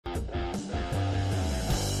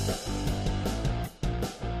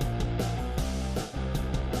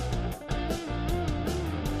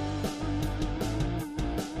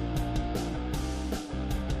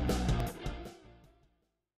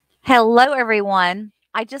Hello, everyone.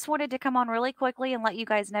 I just wanted to come on really quickly and let you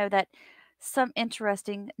guys know that some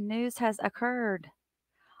interesting news has occurred.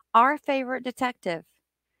 Our favorite detective,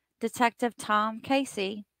 Detective Tom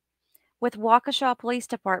Casey, with Waukesha Police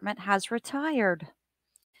Department, has retired.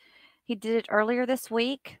 He did it earlier this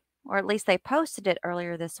week, or at least they posted it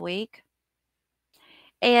earlier this week.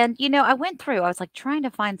 And, I went through, I was like trying to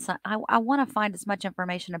find I want to find as much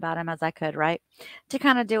information about him as I could, right? To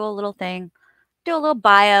kind of do a little thing, do a little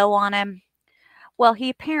bio on him. Well, he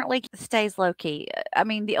apparently stays low key. I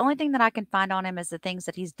mean, the only thing that I can find on him is the things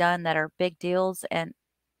that he's done that are big deals. And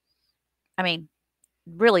I mean,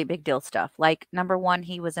 really big deal stuff. Like, number one,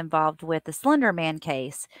 he was involved with the Slenderman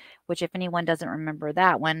case, which, if anyone doesn't remember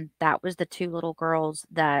that one, that was the two little girls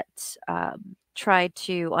that tried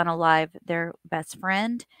to unalive their best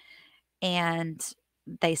friend. And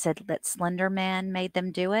they said that Slenderman made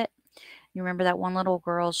them do it. You remember that one little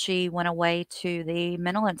girl? She went away to the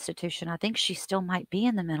mental institution. I think she still might be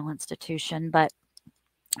in the mental institution, but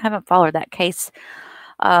I haven't followed that case,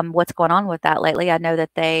 what's going on with that lately. I know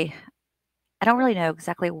that I don't really know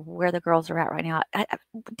exactly where the girls are at right now.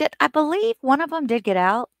 I believe one of them did get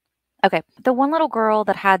out. Okay. The one little girl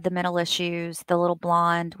that had the mental issues, the little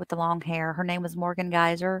blonde with the long hair, her name was Morgan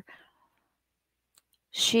Geyser.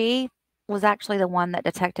 She was actually the one that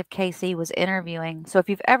Detective Casey was interviewing. So if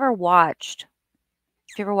you've ever watched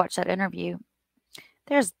that interview,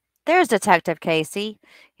 there's Detective Casey.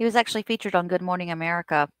 He was actually featured on Good Morning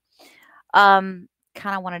America. Kind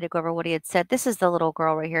of wanted to go over what he had said. This is the little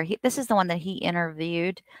girl right here. This is the one that he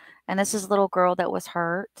interviewed, and this is the little girl that was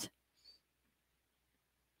hurt.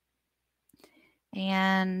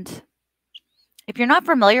 And if you're not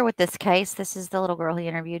familiar with this case, this is the little girl he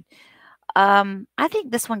interviewed. I think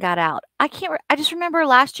this one got out. I just remember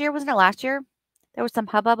last year, wasn't it last year? There was some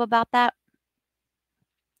hubbub about that.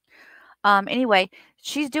 Anyway,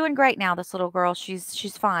 she's doing great now, this little girl.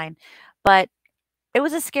 She's fine. But it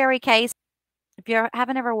was a scary case. If you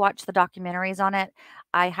haven't ever watched the documentaries on it,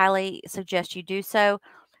 I highly suggest you do so.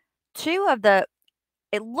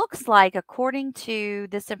 It looks like, according to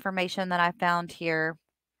this information that I found here,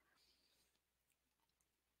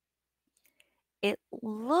 it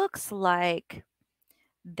looks like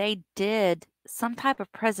they did some type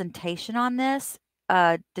of presentation on this,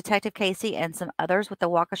 Detective Casey and some others with the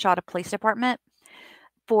Waukesha Police Department,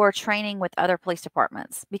 for training with other police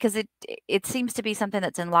departments, because it seems to be something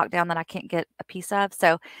that's in lockdown that I can't get a piece of.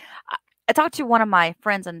 So I talked to one of my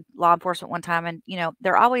friends in law enforcement one time, and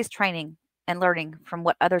they're always training and learning from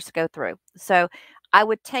what others go through. So I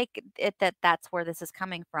would take it that that's where this is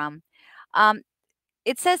coming from.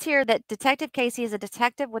 It says here that Detective Casey is a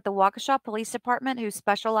detective with the Waukesha Police Department who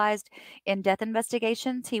specialized in death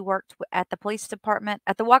investigations. He worked at the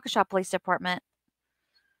Waukesha Police Department.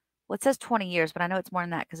 Well, it says 20 years, but I know it's more than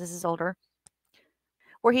that because this is older.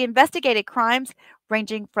 Where he investigated crimes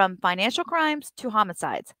ranging from financial crimes to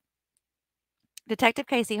homicides. Detective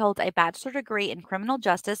Casey holds a bachelor degree in criminal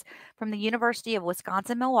justice from the University of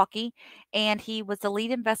Wisconsin-Milwaukee, and he was the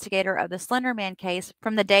lead investigator of the Slenderman case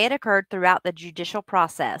from the day it occurred throughout the judicial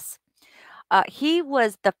process. He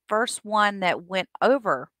was the first one that went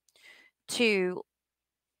over to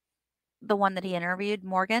the one that he interviewed,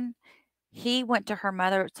 Morgan. He went to her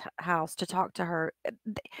mother's house to talk to her.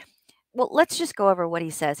 Well, let's just go over what he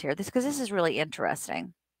says here, because this is really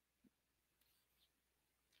interesting.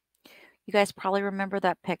 You guys probably remember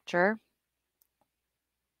that picture.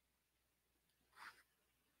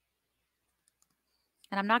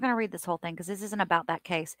 And I'm not going to read this whole thing because this isn't about that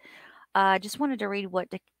case. I just wanted to read what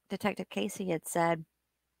Detective Casey had said.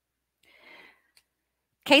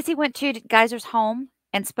 Casey went to Geyser's home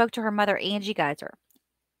and spoke to her mother, Angie Geyser.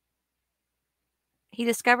 He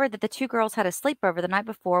discovered that the two girls had a sleepover the night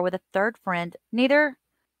before with a third friend. Neither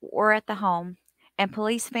were at the home, and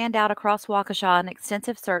police fanned out across Waukesha an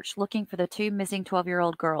extensive search looking for the two missing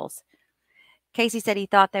 12-year-old girls. Casey said he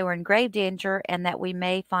thought they were in grave danger and that we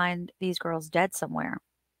may find these girls dead somewhere.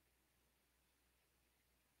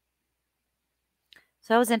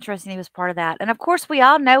 So it was interesting he was part of that. And of course, we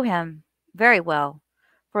all know him very well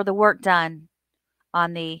for the work done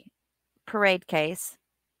on the parade case.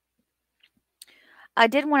 I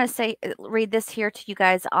did want to read this here to you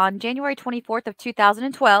guys. On January 24th of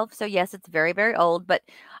 2012, so yes, it's very, very old, but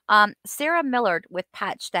Sarah Millard with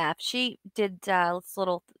Patch Staff, she did this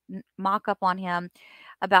little mock-up on him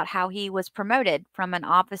about how he was promoted from an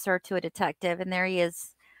officer to a detective, and there he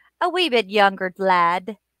is, a wee bit younger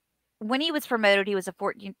lad. When he was promoted, he was a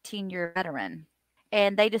 14-year veteran,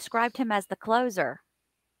 and they described him as the closer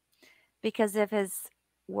because of his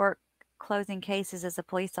work closing cases as a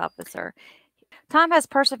police officer. Tom has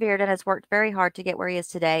persevered and has worked very hard to get where he is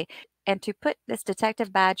today and to put this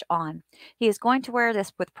detective badge on. He is going to wear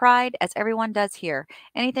this with pride, as everyone does here.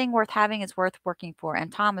 Anything worth having is worth working for,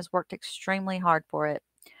 and Tom has worked extremely hard for it.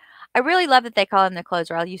 I really love that they call him the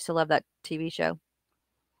closer. I used to love that TV show.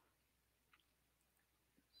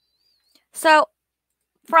 So,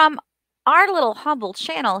 from our little humble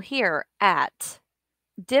channel here at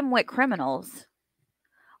Dimwit Criminals,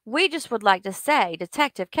 we just would like to say,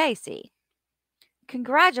 Detective Casey,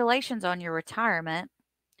 congratulations on your retirement.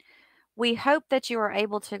 We hope that you are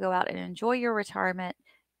able to go out and enjoy your retirement,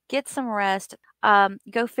 get some rest,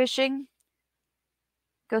 go fishing,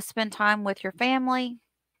 go spend time with your family.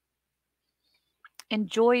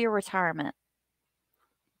 Enjoy your retirement.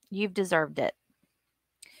 You've deserved it.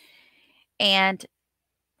 And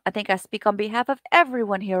I think I speak on behalf of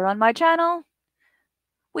everyone here on my channel.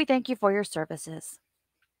 We thank you for your services.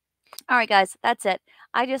 All right, guys, that's it.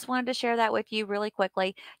 I just wanted to share that with you really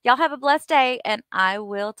quickly. Y'all have a blessed day, and I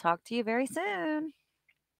will talk to you very soon.